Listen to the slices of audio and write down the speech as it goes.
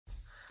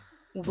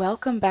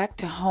Welcome back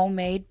to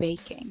Homemade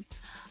Baking.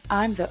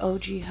 I'm the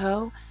OG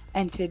Ho,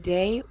 and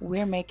today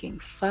we're making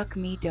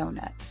Fuc-k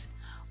donuts.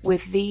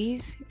 With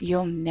these,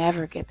 you'll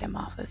never get them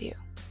off of you.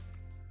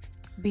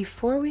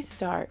 Before we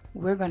start,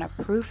 we're going to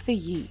proof the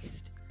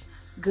yeast.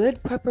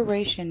 Good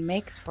preparation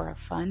makes for a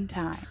fun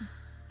time.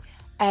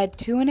 Add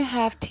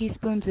 2.5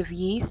 teaspoons of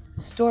yeast,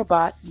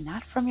 store-bought,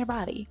 not from your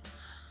body,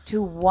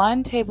 to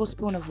 1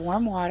 tablespoon of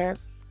warm water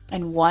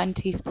and 1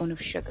 teaspoon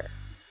of sugar.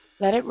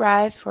 Let it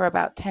rise for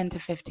about 10 to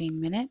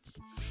 15 minutes.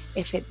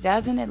 If it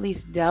doesn't at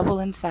least double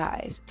in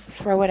size,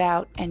 throw it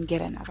out and get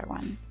another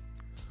one.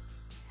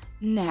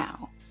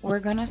 Now,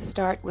 we're going to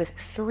start with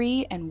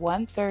 3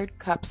 1/3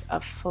 cups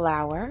of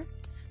flour.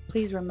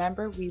 Please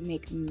remember, we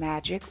make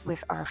magic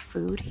with our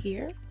food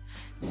here.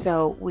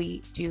 So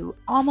we do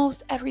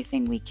almost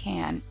everything we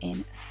can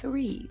in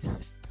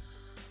threes.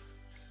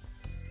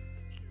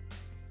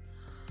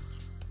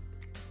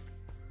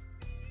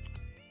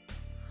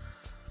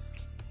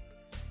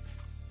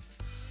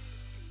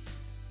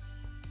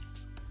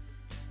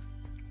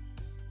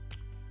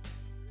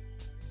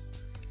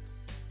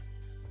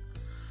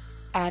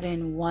 Add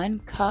in 1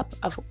 cup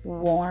of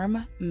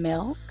warm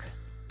milk,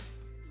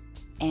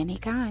 any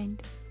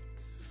kind.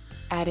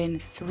 Add in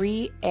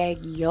 3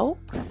 egg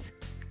yolks.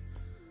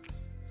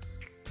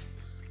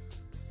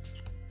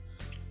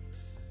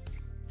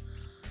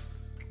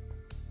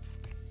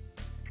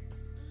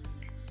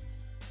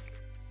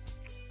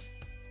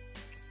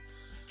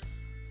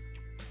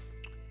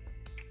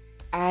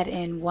 Add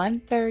in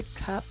 1/3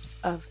 cups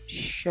of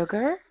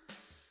sugar.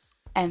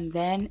 And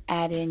then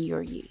add in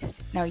your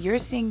yeast. Now you're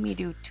seeing me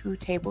do 2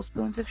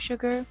 tablespoons of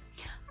sugar.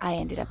 I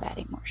ended up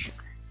adding more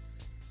sugar.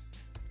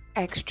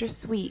 Extra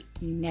sweet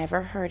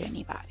never hurt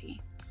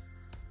anybody.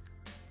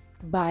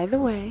 By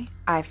the way,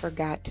 I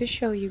forgot to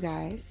show you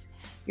guys,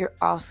 you're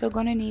also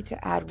going to need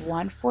to add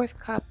 1/4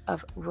 cup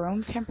of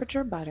room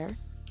temperature butter.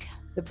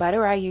 The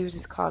butter I use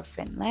is called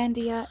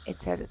Finlandia.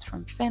 It says it's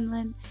from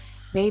Finland.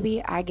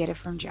 Baby, I get it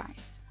from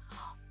Giant.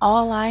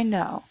 All I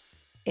know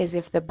is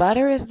if the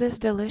butter is this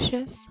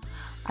delicious,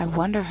 I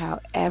wonder how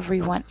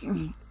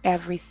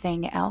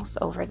everything else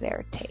over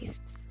there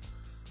tastes.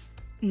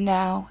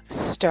 Now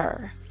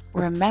stir.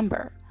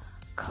 Remember,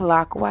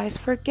 clockwise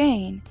for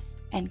gain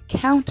and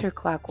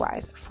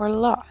counterclockwise for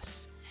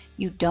loss.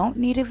 You don't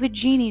need a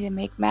vagini to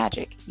make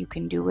magic. You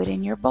can do it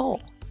in your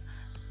bowl.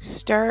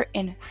 Stir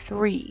in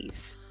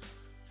threes.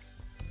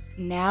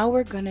 Now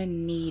we're gonna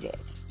knead it.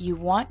 You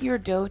want your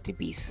dough to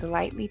be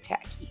slightly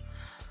tacky.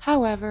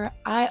 However,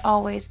 I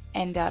always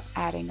end up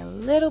adding a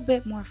little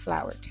bit more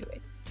flour to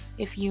it.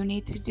 If you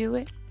need to do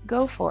it,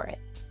 go for it.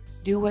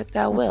 Do what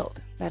thou wilt.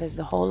 That is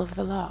the whole of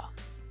the law.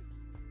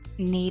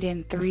 Knead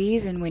in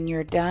threes, and when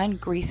you're done,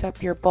 grease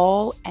up your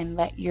bowl and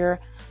let your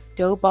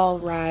dough ball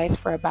rise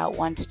for about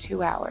 1 to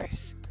 2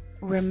 hours.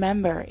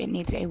 Remember, it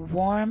needs a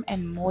warm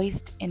and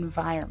moist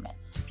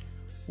environment.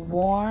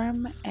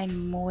 Warm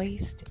and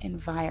moist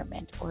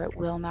environment, or it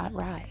will not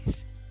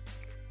rise.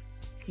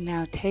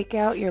 Now take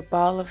out your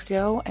ball of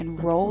dough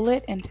and roll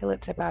it until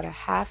it's about a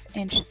 1/2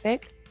 inch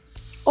thick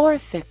or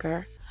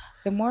thicker.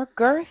 The more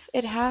girth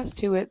it has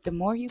to it, the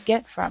more you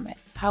get from it.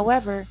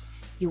 However,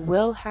 you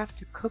will have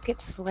to cook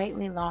it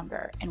slightly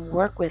longer and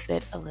work with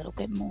it a little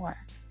bit more.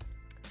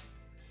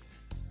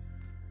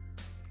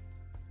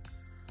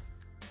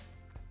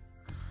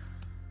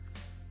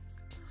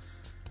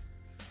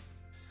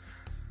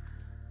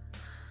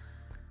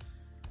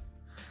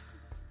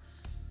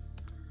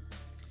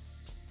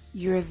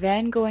 You're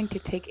then going to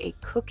take a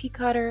cookie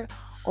cutter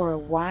or a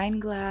wine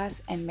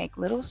glass and make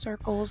little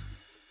circles,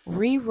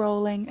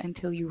 re-rolling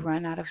until you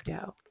run out of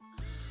dough.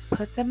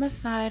 Put them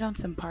aside on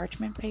some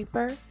parchment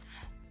paper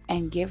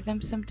and give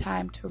them some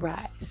time to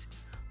rise.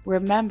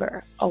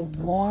 Remember, a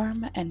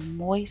warm and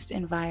moist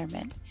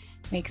environment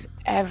makes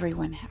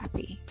everyone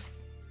happy.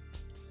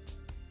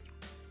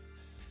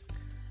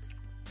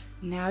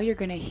 Now you're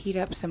going to heat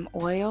up some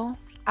oil.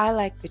 I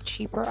like the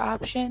cheaper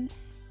option.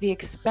 The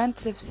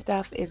expensive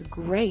stuff is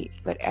great,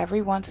 but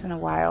every once in a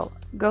while,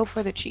 go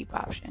for the cheap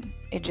option.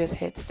 It just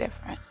hits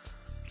different.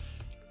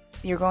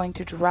 You're going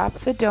to drop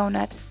the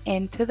donuts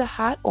into the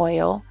hot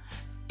oil.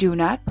 Do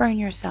not burn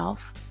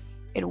yourself.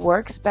 It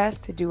works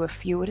best to do a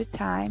few at a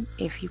time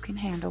if you can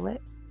handle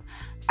it.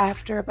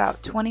 After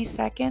about 20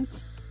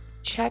 seconds,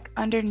 check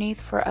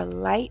underneath for a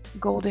light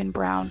golden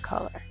brown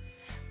color.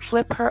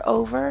 Flip her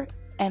over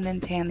and then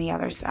tan the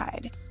other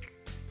side.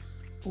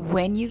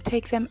 When you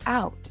take them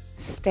out,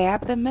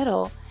 stab the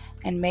middle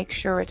and make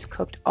sure it's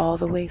cooked all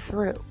the way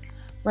through.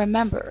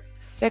 Remember,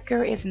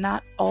 thicker is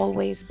not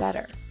always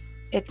better.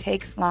 It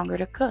takes longer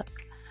to cook.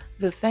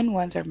 The thin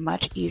ones are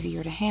much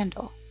easier to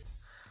handle.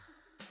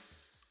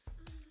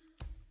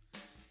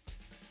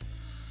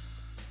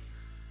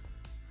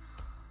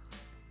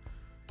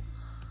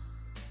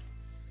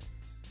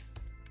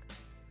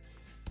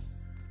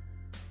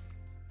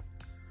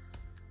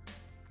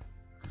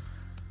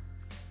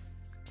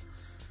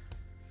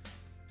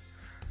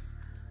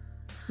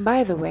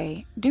 By the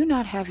way, do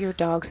not have your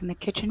dogs in the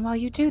kitchen while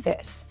you do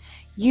this.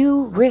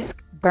 You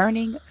risk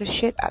burning the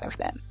shit out of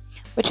them.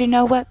 But you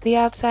know what? The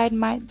outside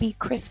might be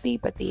crispy,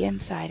 but the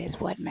inside is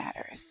what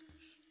matters.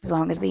 As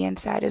long as the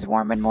inside is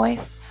warm and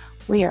moist,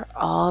 we are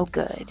all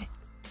good.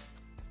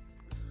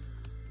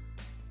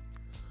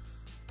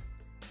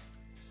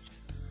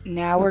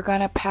 Now we're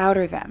going to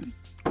powder them.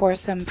 Pour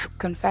some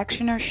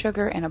confectioner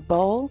sugar in a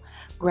bowl,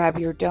 grab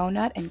your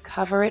donut and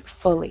cover it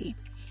fully.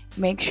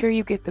 Make sure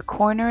you get the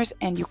corners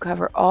and you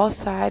cover all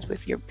sides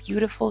with your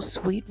beautiful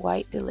sweet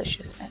white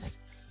deliciousness.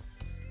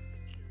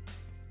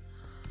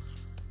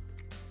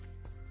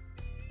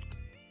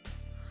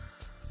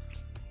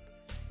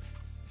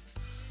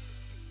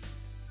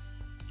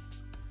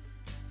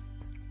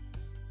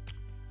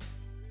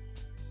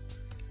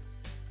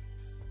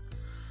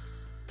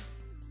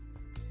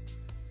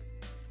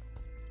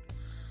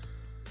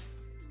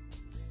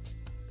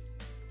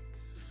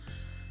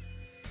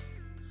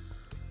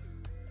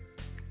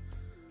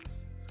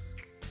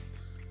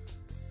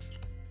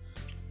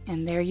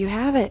 And there you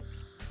have it.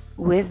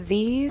 With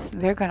these,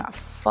 they're gonna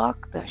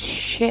fuck the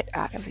shit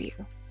out of you.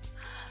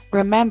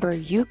 Remember,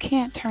 you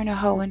can't turn a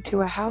hoe into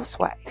a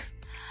housewife,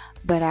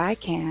 but I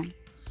can.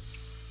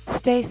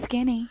 Stay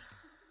skinny.